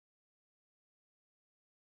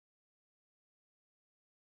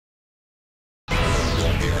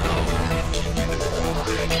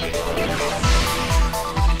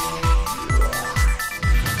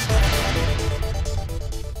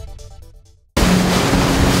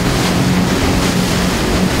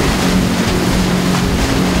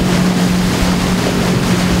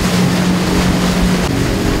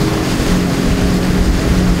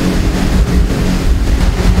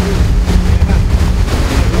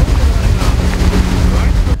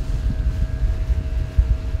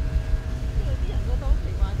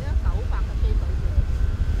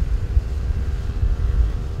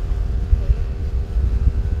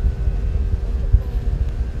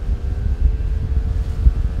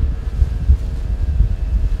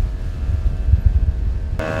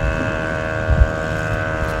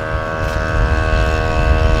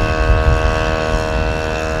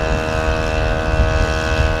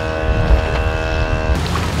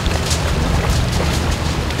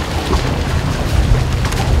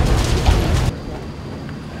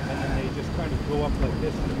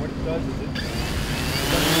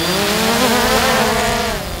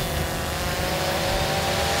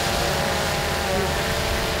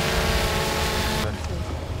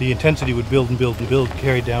the intensity would build and build and build,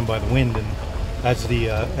 carried down by the wind, and as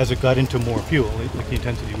it got into more fuel, like the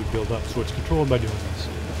intensity would build up. So it's controlled by doing this.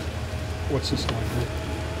 What's this line here?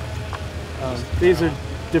 These are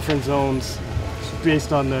different zones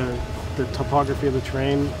based on the topography of the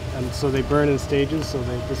terrain, and so they burn in stages. So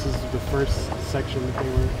this is the first section that they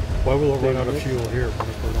were. Why will it run out of fuel here when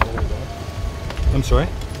it burn all the way back? I'm sorry?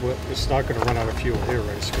 Well, it's not going to run out of fuel here,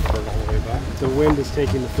 right? It's going to burn all the way back. The wind is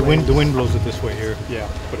taking the flames. The wind blows it this way here. Yeah,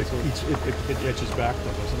 but it edges back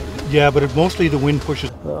though, doesn't it? Yeah, but mostly the wind pushes.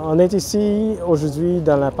 On est ici aujourd'hui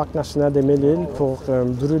dans le Parc national des Milles Iles pour un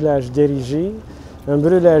brûlage dirigé. Un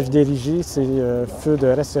brûlage dirigé, c'est un feu de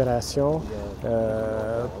restauration.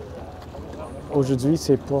 Aujourd'hui,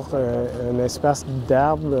 c'est pour un espace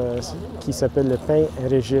d'arbres qui s'appelle le pin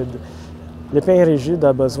rigide. Le pin rigide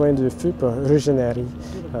a besoin de feu pour régénérer.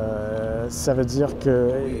 Ça veut dire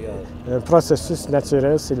qu'un processus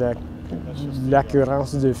naturel, c'est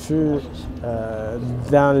l'occurrence de feu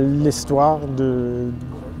dans l'histoire de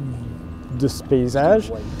ce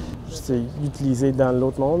paysage. C'est utilisé dans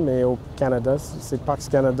l'autre monde, mais au Canada, c'est Parcs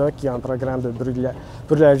Canada qui a un programme de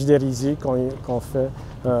brûlage dirigé qu'on fait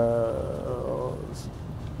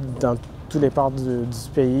dans tous les parcs du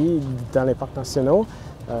pays, dans les parcs nationaux.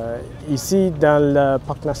 Ici, dans le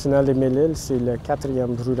Parc national des Milles Iles, c'est le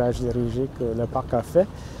 4e brûlage dirigé que le parc a fait.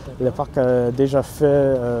 Le parc a déjà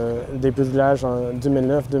fait des brûlages en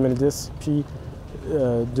 2009, 2010, puis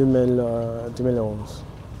 2011.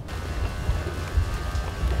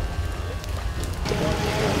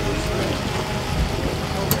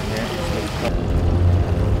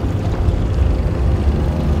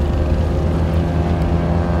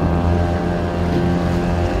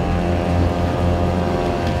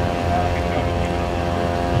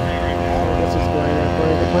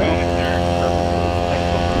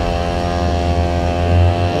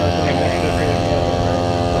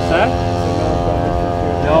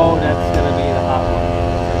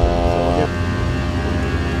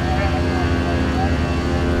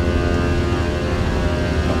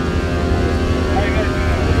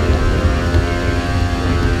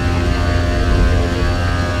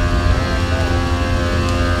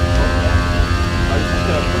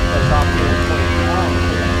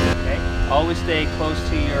 Always stay close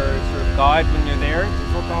to your sort of guide when you're there. Il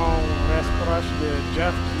faut qu'on reste proche de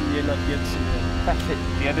Jeff qui est notre guide.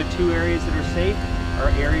 The other two areas that are safe are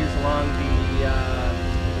areas along the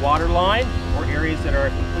water line or areas that are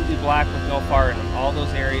completely black with no fire in them. All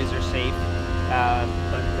those areas are safe,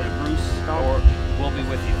 but Bruce will be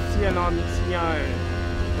with you. S'il y a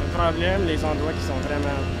un problème, les endroits qui sont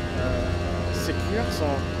vraiment sécures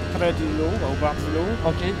sont près de l'eau, au bord de l'eau.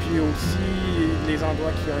 Okay. Puis aussi les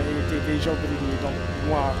endroits qui ont été déjà brûlés, donc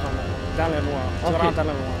noir, dans le noir. Tu rentres dans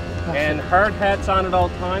le noir. And hard hats on at all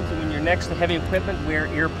times, and when you're next to heavy equipment, wear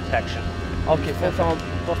ear protection. OK, il faut qu'on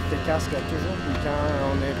porte tes casques toujours, puis quand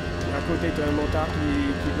on est à côté d'un moteur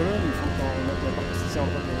qui brûle, il faut qu'on mette la partition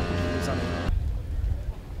pour les enlever.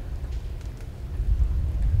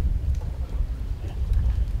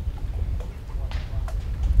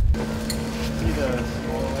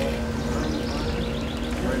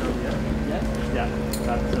 Yeah,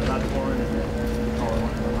 that's one, and then the taller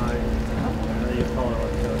one behind. And then you taller one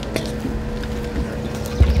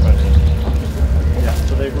yeah,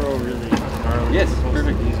 so they grow really gnarly. Yes,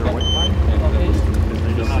 perfect. These are white pine. Because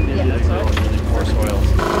they just grow in really poor soils.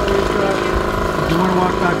 Do you want to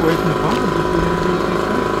walk back away from the pump and just do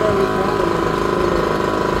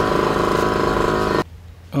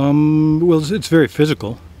the well, it's very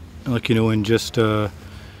physical, like and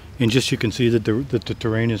just you can see that the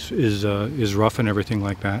terrain is rough and everything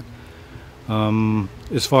like that.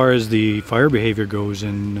 As far as the fire behavior goes,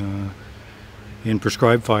 in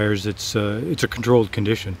prescribed fires, it's a controlled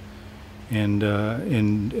condition, and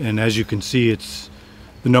as you can see, it's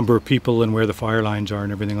the number of people and where the fire lines are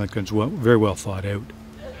and everything like that is very well thought out.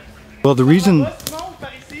 Well, the reason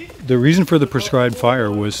for the prescribed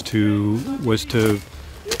fire was to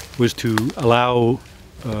allow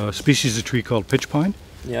a species of tree called pitch pine.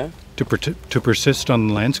 Yeah. To persist on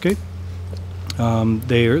the landscape.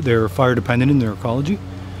 They're fire dependent in their ecology,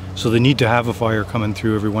 so they need to have a fire coming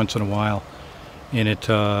through every once in a while, and it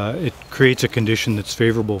creates a condition that's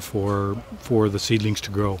favorable for the seedlings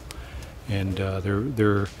to grow, and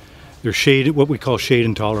they're shade, what we call shade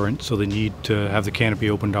intolerant, so they need to have the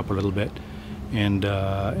canopy opened up a little bit, and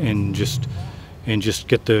just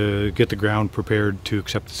get the ground prepared to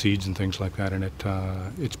accept the seeds and things like that, and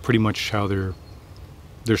it's pretty much how their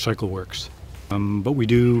cycle works. But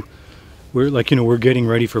we're getting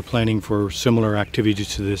ready for planning for similar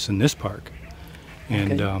activities to this in this park,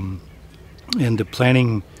 and the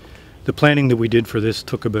planning The planning that we did for this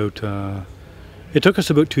took about it took us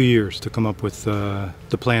about 2 years to come up with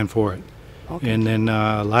the plan for it. Okay. And then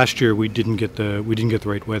last year we didn't get the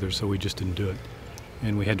right weather, so we just didn't do it,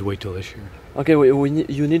 and we had to wait till this year. Okay,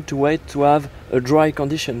 you need to wait to have a dry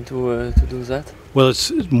condition to do that. Well,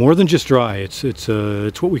 it's more than just dry. It's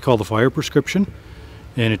what we call the fire prescription,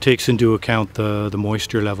 and it takes into account the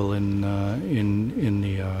moisture level in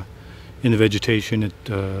the vegetation.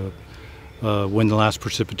 When the last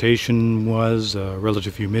precipitation was,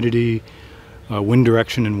 relative humidity, wind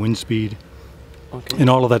direction, and wind speed. Okay. And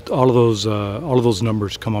all of those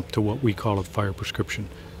numbers come up to what we call a fire prescription.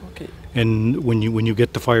 Okay. And when you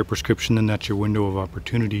get the fire prescription, then that's your window of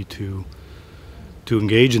opportunity to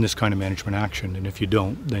engage in this kind of management action. And if you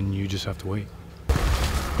don't, then you just have to wait.